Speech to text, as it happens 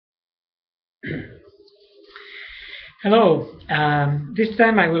Hello. This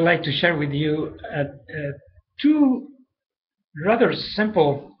time I would like to share with you two rather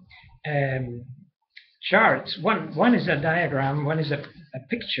simple um, charts. One is a diagram, one is a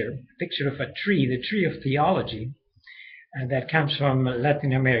picture of a tree, the tree of theology, that comes from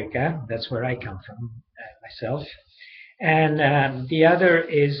Latin America. That's where I come from myself. And the other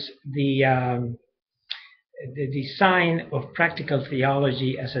is the design of practical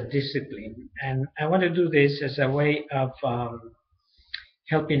theology as a discipline. And I want to do this as a way of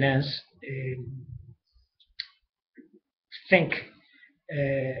helping us think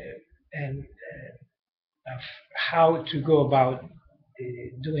and of how to go about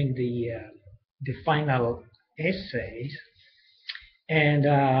doing the final essays, and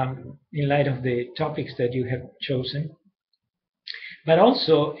in light of the topics that you have chosen. But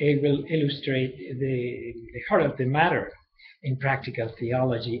also it will illustrate the heart of the matter in practical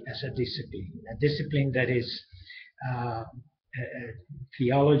theology as a discipline that is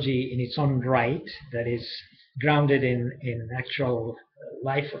theology in its own right, that is grounded in actual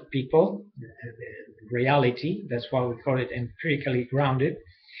life of people, reality. That's why we call it empirically grounded.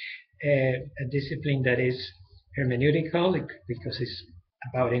 A discipline that is hermeneutical because it's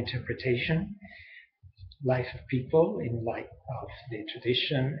about interpretation, life of people in light of the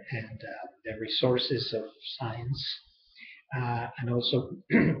tradition and the resources of science, and also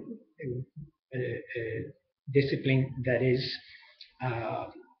a discipline that is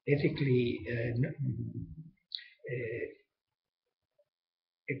ethically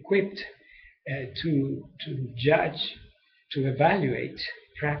equipped to judge, to evaluate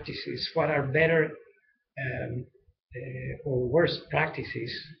practices, what are better or worse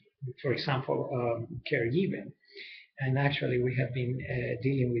practices, for example, caregiving. And actually, we have been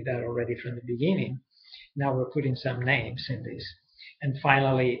dealing with that already from the beginning. Now we're putting some names in this. And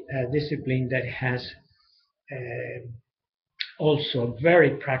finally, a discipline that has also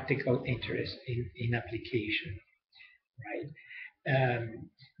very practical interest in application, right?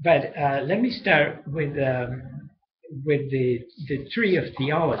 But let me start with the tree of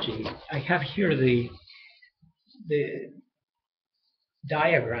theology. I have here the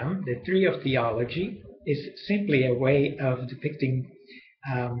diagram. The tree of theology is simply a way of depicting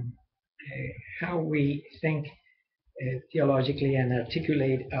how we think theologically and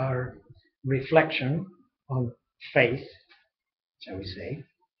articulate our reflection on faith, shall we say,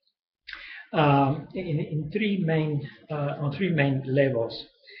 in three main on three main levels.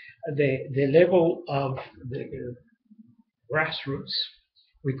 The level of the grassroots,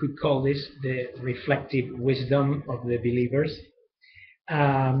 we could call this the reflective wisdom of the believers.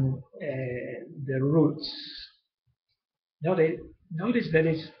 The roots. Notice that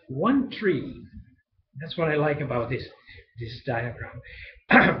it's one tree. That's what I like about this diagram.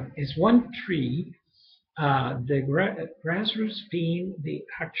 It's one tree. The grassroots being the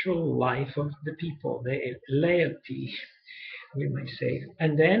actual life of the people, the laity, we might say.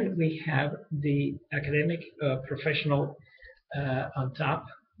 And then we have the academic professional on top,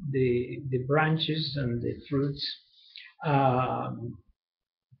 the branches and the fruits.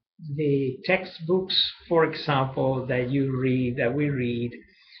 The textbooks, for example, that we read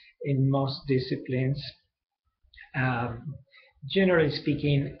in most disciplines, generally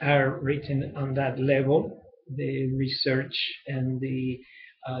speaking, are written on that level, the research and the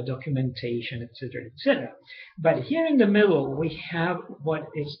documentation, etc., etc. But here in the middle, we have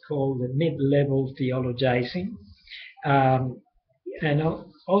what is called the mid-level theologizing, and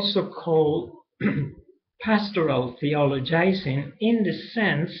also called pastoral theologizing, in the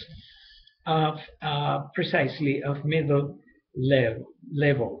sense of precisely of middle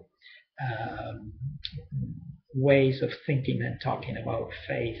level ways of thinking and talking about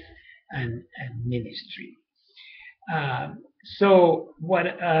faith and ministry. So what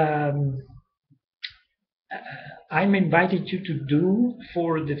I'm invited you to do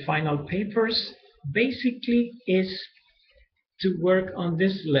for the final papers basically is to work on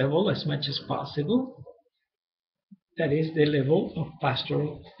this level as much as possible. That is the level of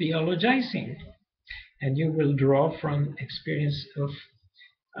pastoral theologizing. And you will draw from experience of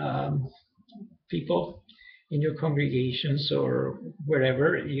people in your congregations or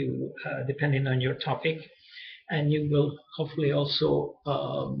wherever you, depending on your topic. And you will hopefully also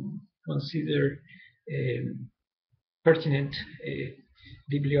consider pertinent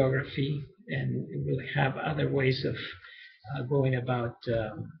bibliography, and we'll have other ways of going about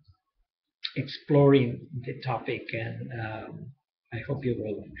exploring the topic, and I hope you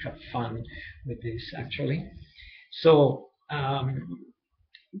will have fun with this actually. So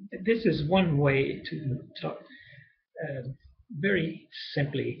this is one way to talk very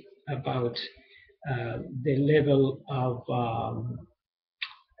simply about the level of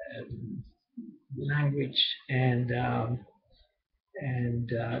language and the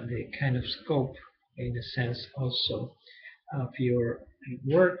kind of scope, in a sense, also of your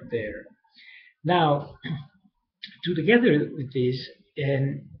work there. Now, together with this,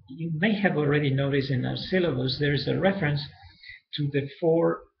 and you may have already noticed in our syllabus, there is a reference to the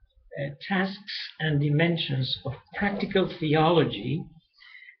four tasks and dimensions of practical theology.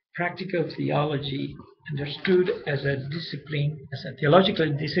 Practical theology, understood as a discipline, as a theological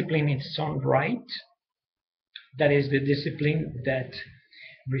discipline in its own right. That is the discipline that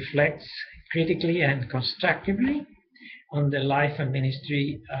reflects critically and constructively on the life and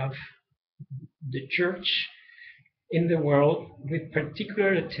ministry of the church in the world, with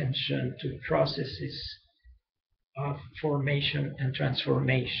particular attention to processes of formation and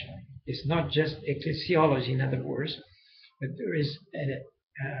transformation. It's not just ecclesiology, in other words, but there is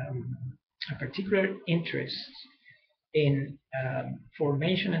a particular interest in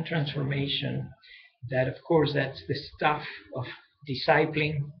formation and transformation. That, of course, that's the stuff of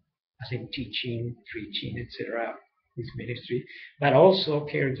discipling, as in teaching, preaching, etc., with ministry, but also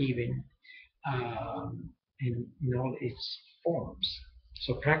caregiving in all its forms.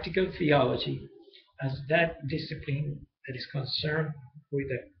 So practical theology as that discipline that is concerned with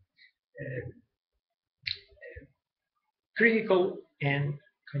a critical and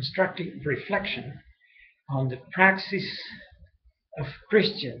constructive reflection on the praxis of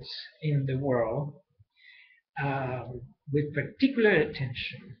Christians in the world, with particular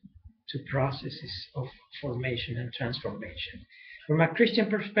attention to processes of formation and transformation. From a Christian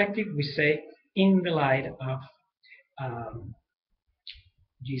perspective, we say in the light of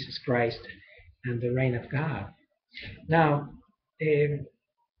Jesus Christ and the reign of God. Now, the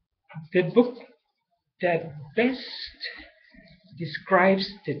book that best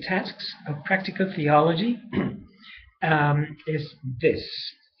describes the tasks of practical theology is this: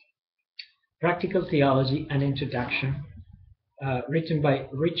 Practical Theology, an Introduction, written by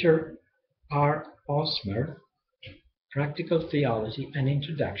Richard R. Osmer. Practical Theology, an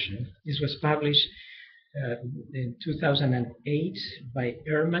Introduction. This was published in 2008 by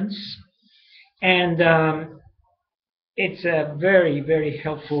Ehrmans, and it's a very, very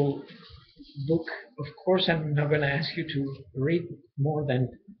helpful book. Of course, I'm not going to ask you to read more than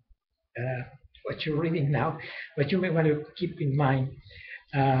what you're reading now, but you may want to keep in mind,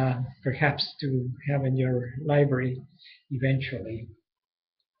 perhaps to have in your library eventually.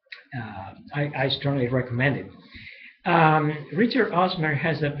 I strongly recommend it. Richard Osmer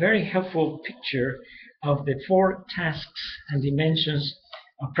has a very helpful picture of the four tasks and dimensions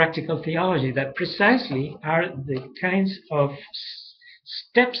of practical theology that precisely are the kinds of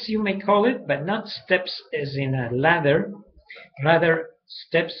steps, you may call it, but not steps as in a ladder, rather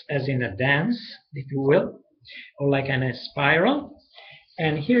steps as in a dance, if you will, or like in a spiral.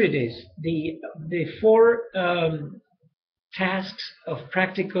 And here it is, the four tasks of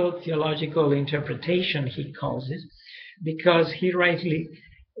practical theological interpretation, he calls it, because he rightly,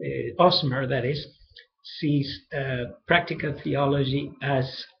 Osmer that is, sees practical theology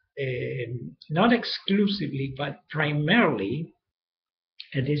as not exclusively but primarily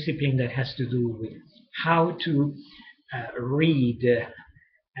a discipline that has to do with how to read,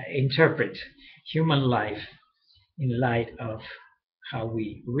 interpret human life in light of how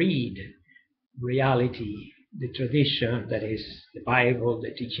we read reality, the tradition, that is the Bible,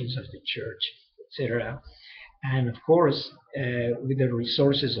 the teachings of the church, etc. And of course, with the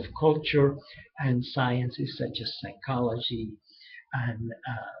resources of culture and sciences such as psychology and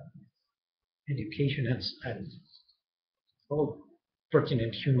education and all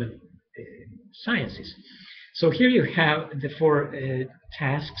pertinent human sciences. So here you have the four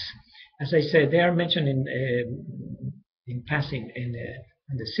tasks. As I said, they are mentioned in passing in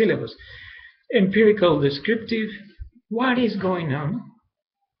the syllabus. Empirical, descriptive. What is going on?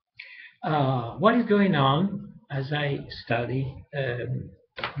 What is going on as I study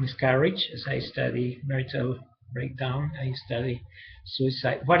miscarriage, as I study marital breakdown, I study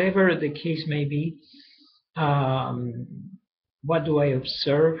suicide, whatever the case may be. What do I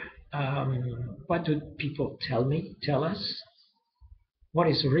observe? What do people tell us? What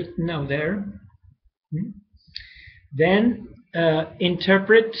is written out there? Then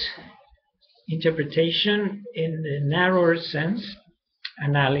interpretation in the narrower sense,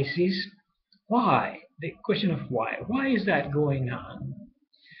 analysis. Why? The question of why. Why is that going on?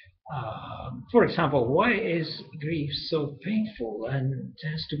 For example, why is grief so painful and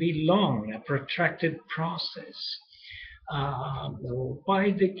tends to be long, a protracted process?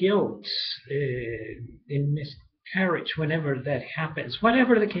 Why the guilt in courage whenever that happens,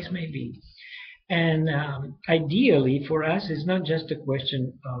 whatever the case may be. And ideally for us, it's not just a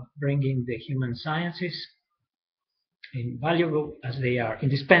question of bringing the human sciences, invaluable as they are,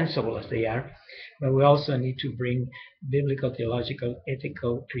 indispensable as they are, but we also need to bring biblical, theological,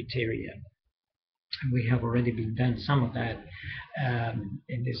 ethical criteria. And we have already been done some of that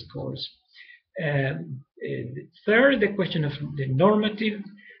in this course. Third, the question of the normative,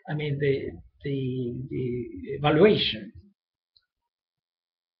 the evaluation.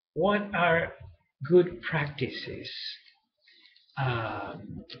 What are good practices?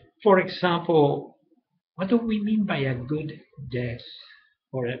 For example, what do we mean by a good death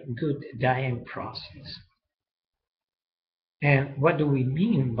or a good dying process? And what do we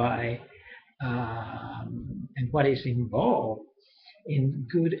mean by and what is involved in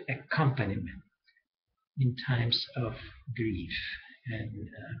good accompaniment in times of grief and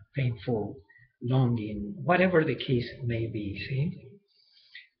painful longing, whatever the case may be. See?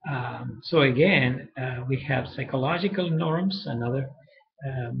 So again, we have psychological norms and other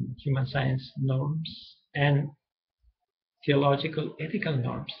human science norms and theological, ethical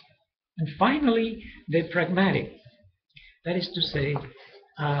norms. And finally, the pragmatic. That is to say,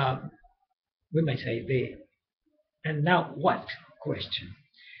 we might say and now what question?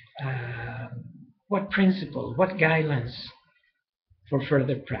 What principle, what guidelines for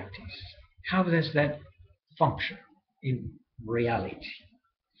further practice? How does that function in reality?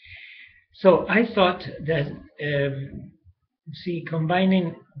 So I thought that,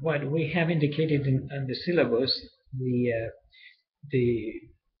 combining what we have indicated in the syllabus, the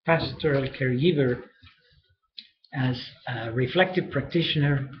pastoral caregiver as a reflective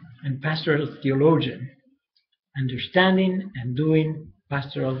practitioner and pastoral theologian, understanding and doing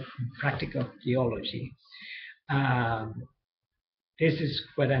pastoral and practical theology. This is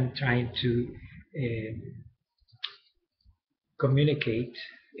what I'm trying to communicate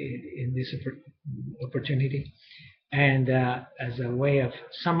in this opportunity, and as a way of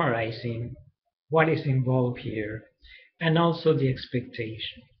summarizing what is involved here and also the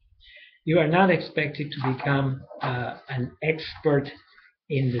expectation. You are not expected to become an expert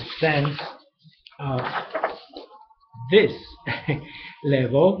in the sense of this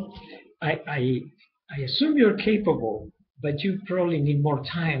level. I assume you're capable, but you probably need more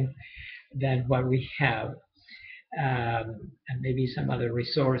time than what we have, and maybe some other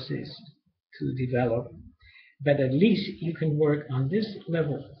resources to develop. But at least you can work on this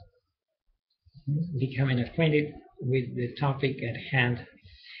level, becoming acquainted with the topic at hand,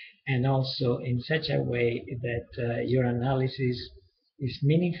 and also in such a way that your analysis is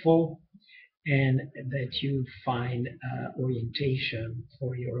meaningful and that you find orientation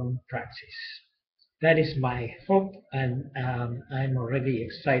for your own practice. That is my hope, and I'm already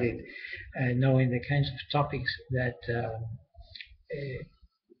excited knowing the kinds of topics that,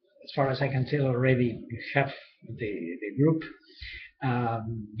 as far as I can tell already, you have the group.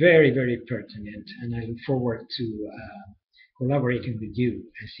 Very, very pertinent, and I look forward to collaborating with you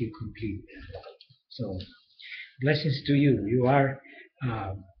as you complete. So, blessings to you. You are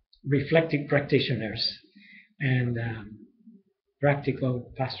reflective practitioners and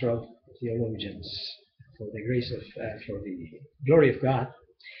practical pastoral theologians, for the grace of, for the glory of God,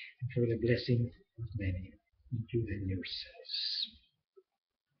 and for the blessing of many, including yourselves.